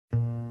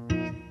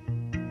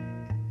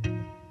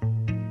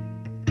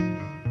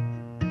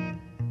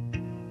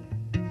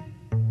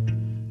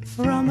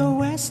From the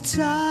west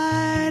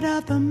side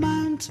of the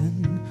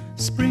mountain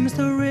springs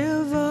the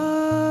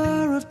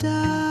river of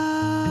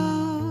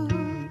doubt.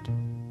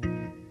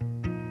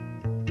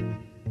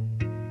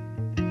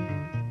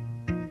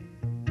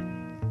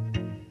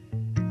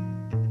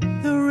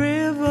 The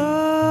river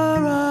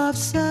of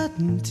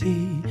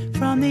certainty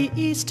from the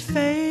east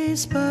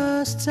face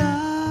bursts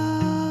out.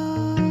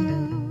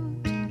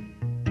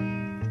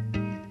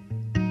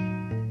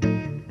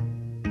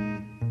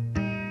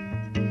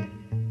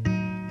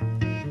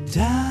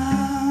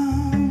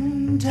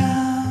 Down,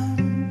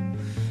 down,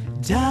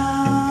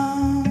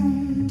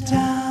 down,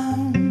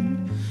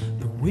 down.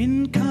 The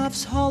wind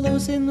carves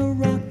hollows in the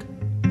rock.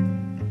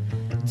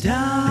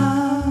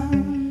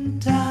 Down,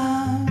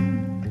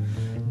 down,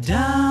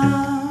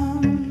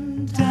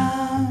 down,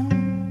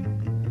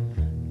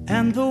 down.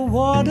 And the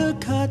water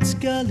cuts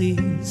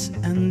gullies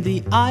and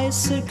the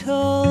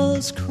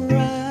icicles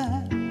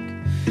crack.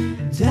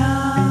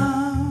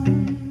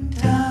 Down,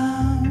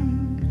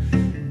 down,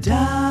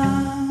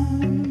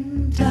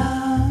 down,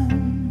 down.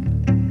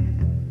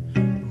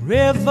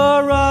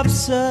 River of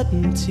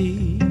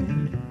certainty,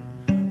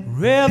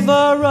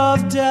 river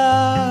of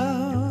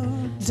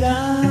doubt.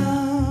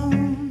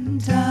 Down,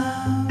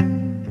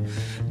 down,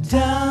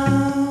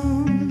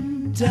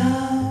 down,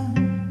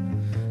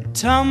 down.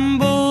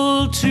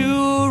 Tumble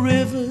two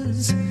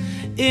rivers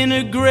in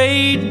a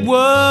great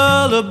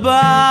whirl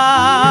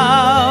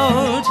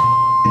about.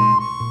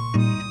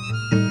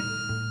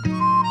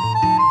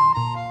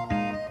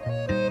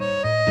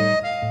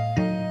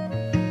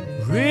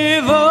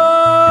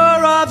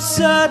 River of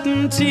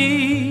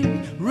certainty,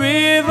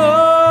 river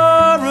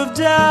of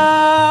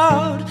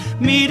doubt,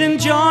 meet and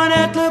join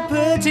at Le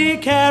Petit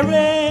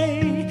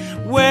Carré,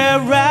 where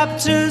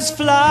raptors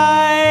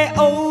fly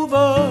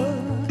over.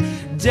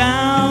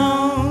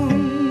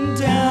 Down,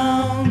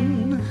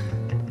 down,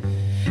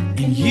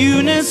 in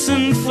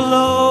unison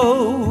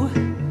flow,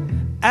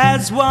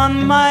 as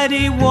one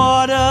mighty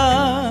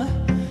water,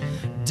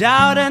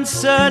 doubt and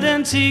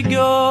certainty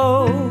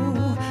go.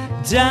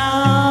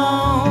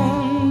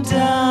 Down,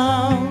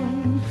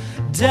 down,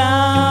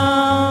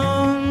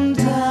 down, down, down,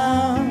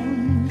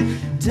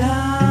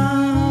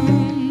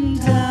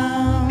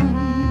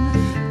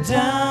 down,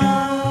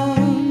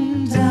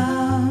 down,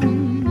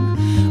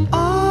 down.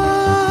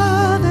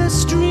 All the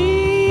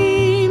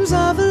streams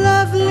of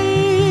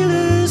lovely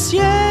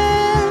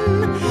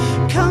Lucienne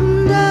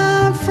come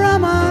down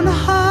from on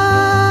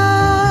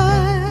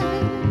high,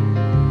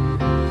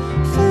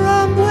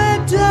 from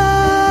where doubt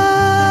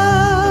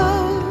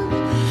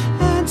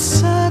and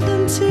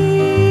certainty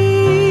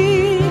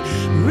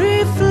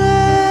reflect.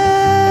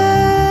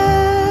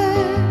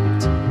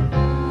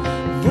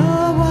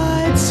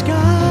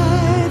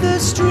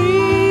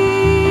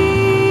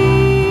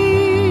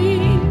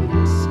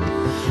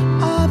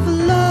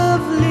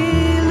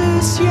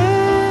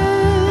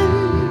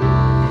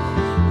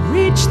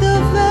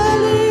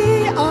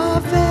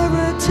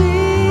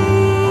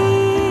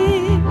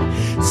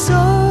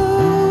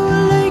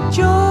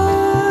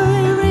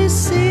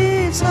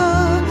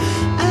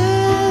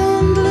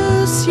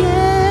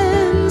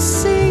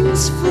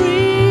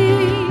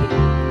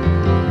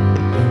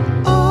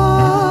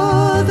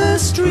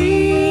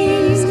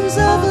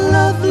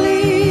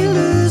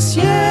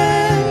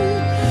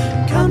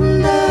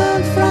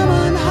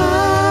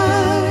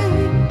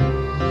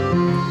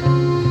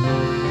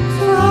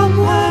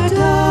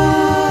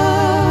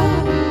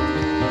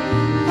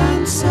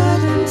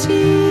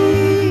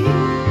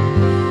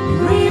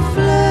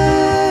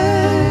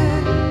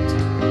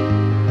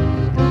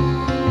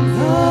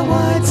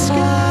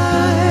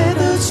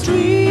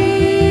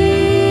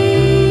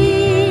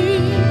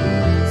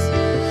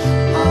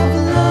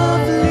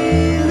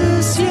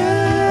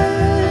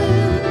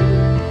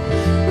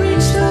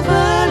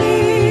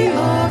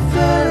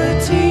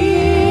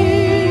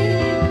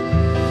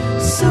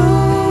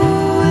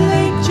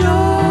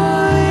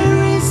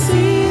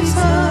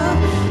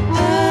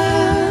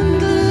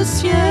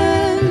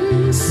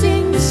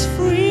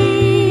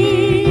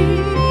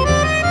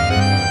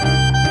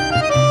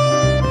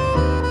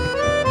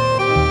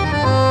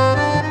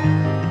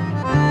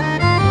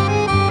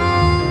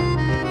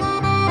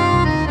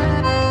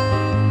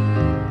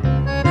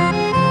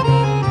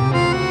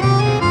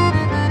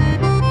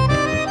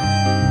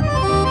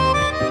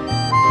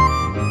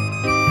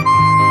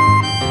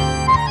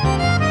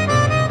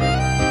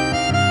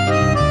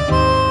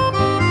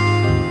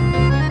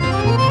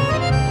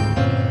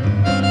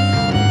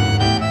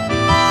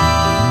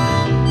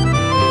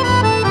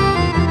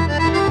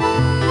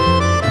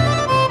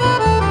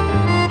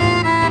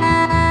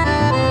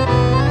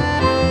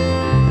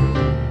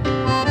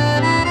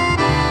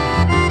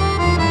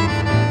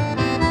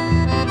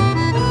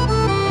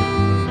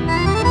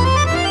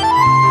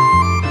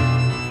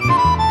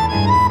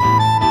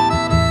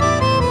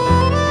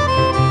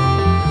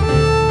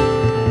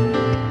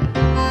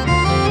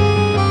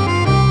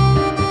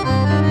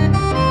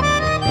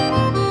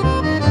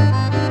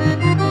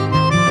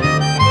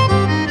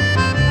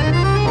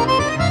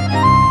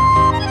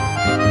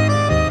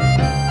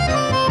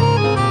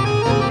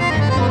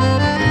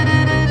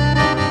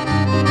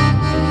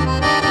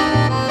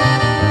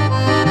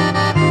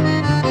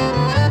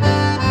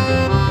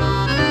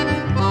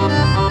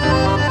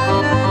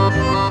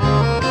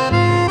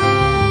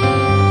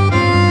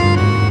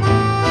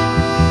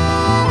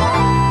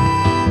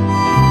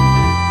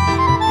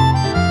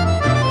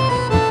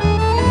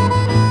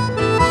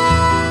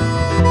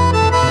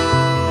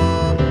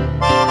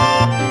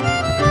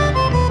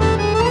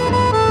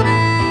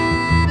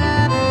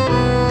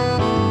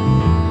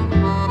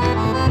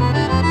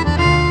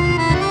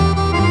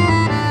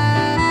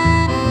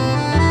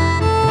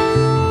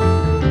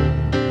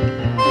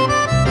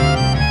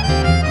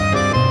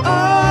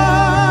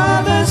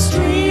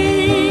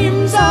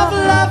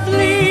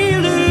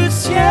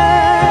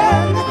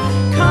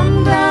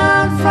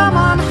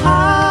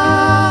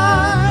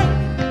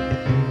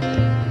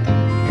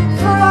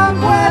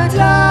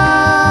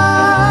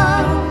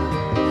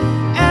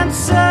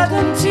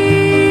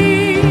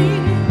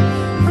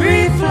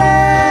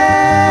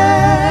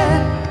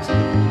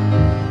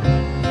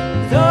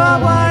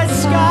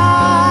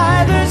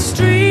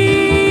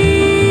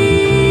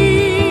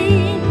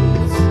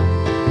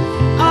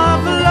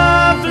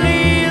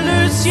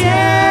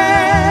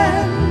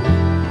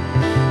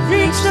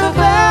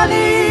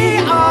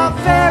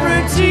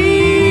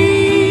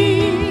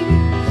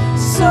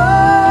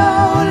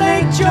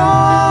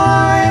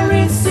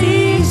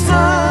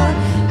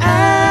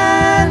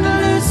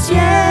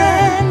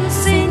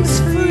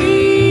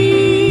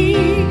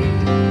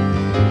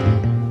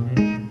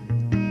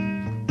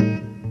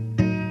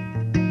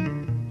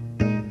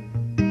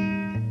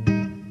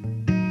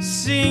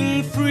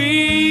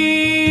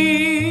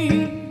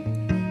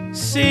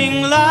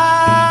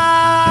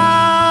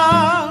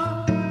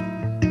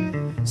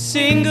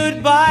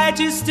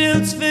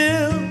 stilts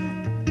fill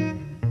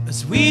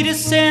as we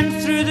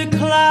descend through the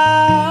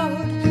cloud.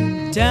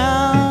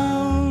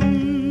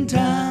 Down,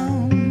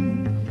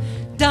 down,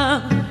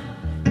 down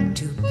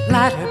to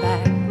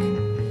Platterback.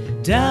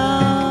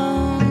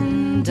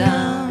 Down,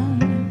 down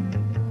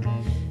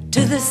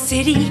to the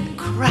city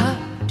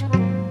crowd.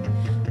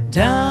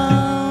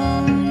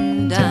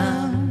 Down,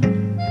 down,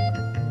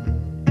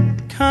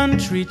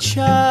 country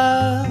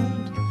child.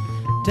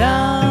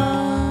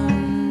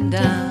 Down,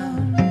 down,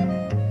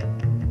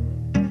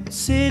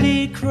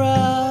 city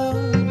crowd.